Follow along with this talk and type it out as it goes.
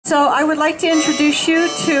So I would like to introduce you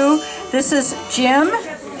to, this is Jim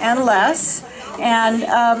and Les. And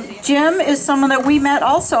Jim is someone that we met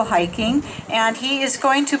also hiking, and he is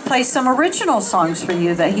going to play some original songs for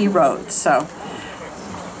you that he wrote. So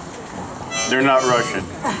they're not Russian.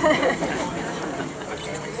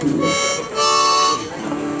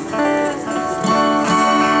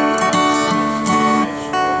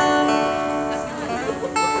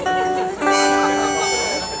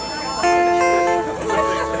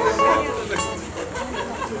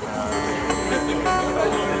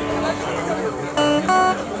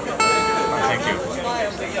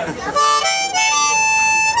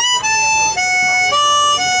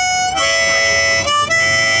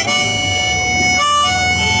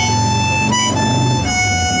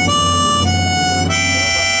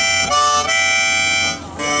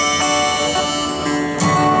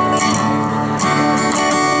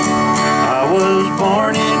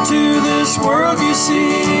 Born into this world, you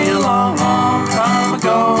see, a long, long time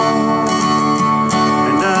ago.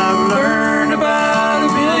 And I've learned about a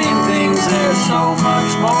billion things, there's so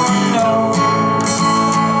much more to know.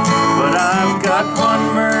 But I've got one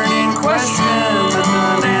burning question that's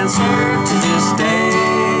unanswered to this day.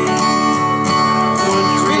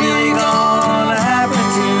 What's really gonna happen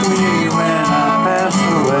to me when I pass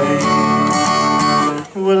away?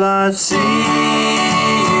 Will I see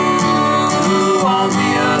on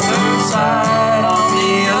the other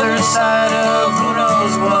side of who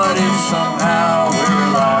knows what, if somehow we're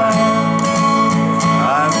alive?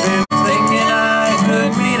 I've been thinking I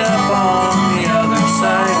could meet up on the other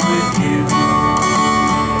side with you.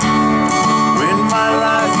 When my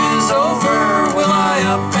life is over, will I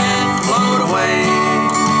up and float away?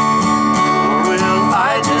 Or will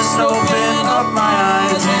I just open up my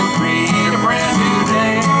eyes and greet a brand new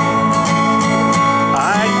day?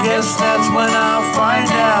 I guess that's when I'll find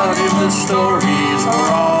out if the stories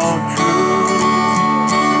are all true.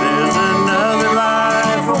 There's another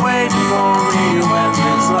life awaiting for me when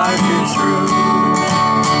this life is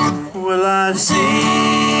through. Will I see you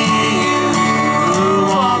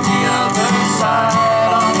on the other side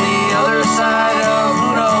of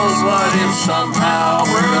who knows what, if somehow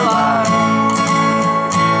we're alive?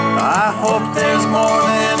 I hope there's more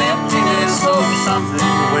than emptiness, hope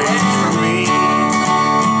something waits for me.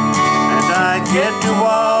 I get to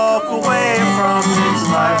walk away from this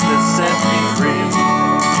life that set me free.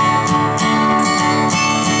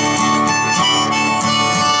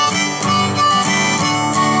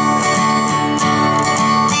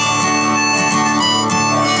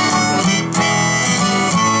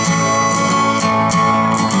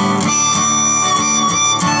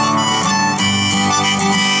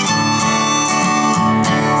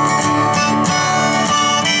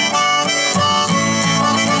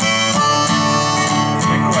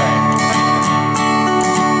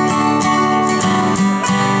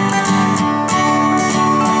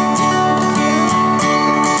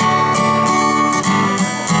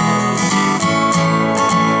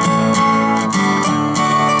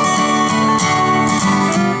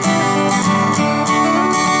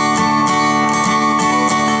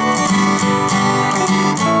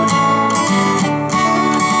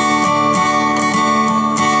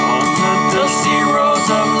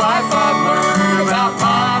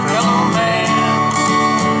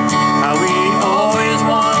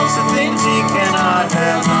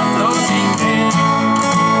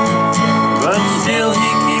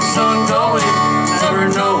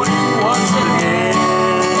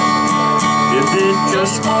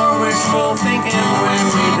 Just more wishful thinking when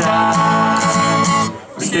we die.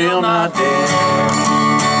 We're still not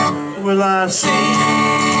there. Will I see you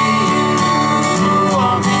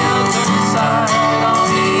on the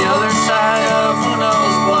other side of who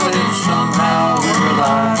knows what, if somehow we're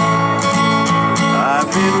alive? I've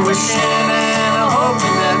been wishing and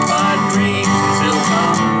hoping that my dreams still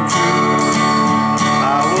come true.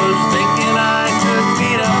 I was thinking I could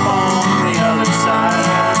meet up on the other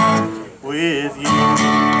side with you.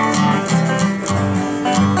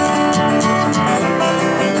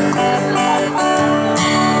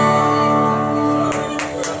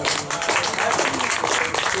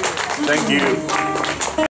 Thank you.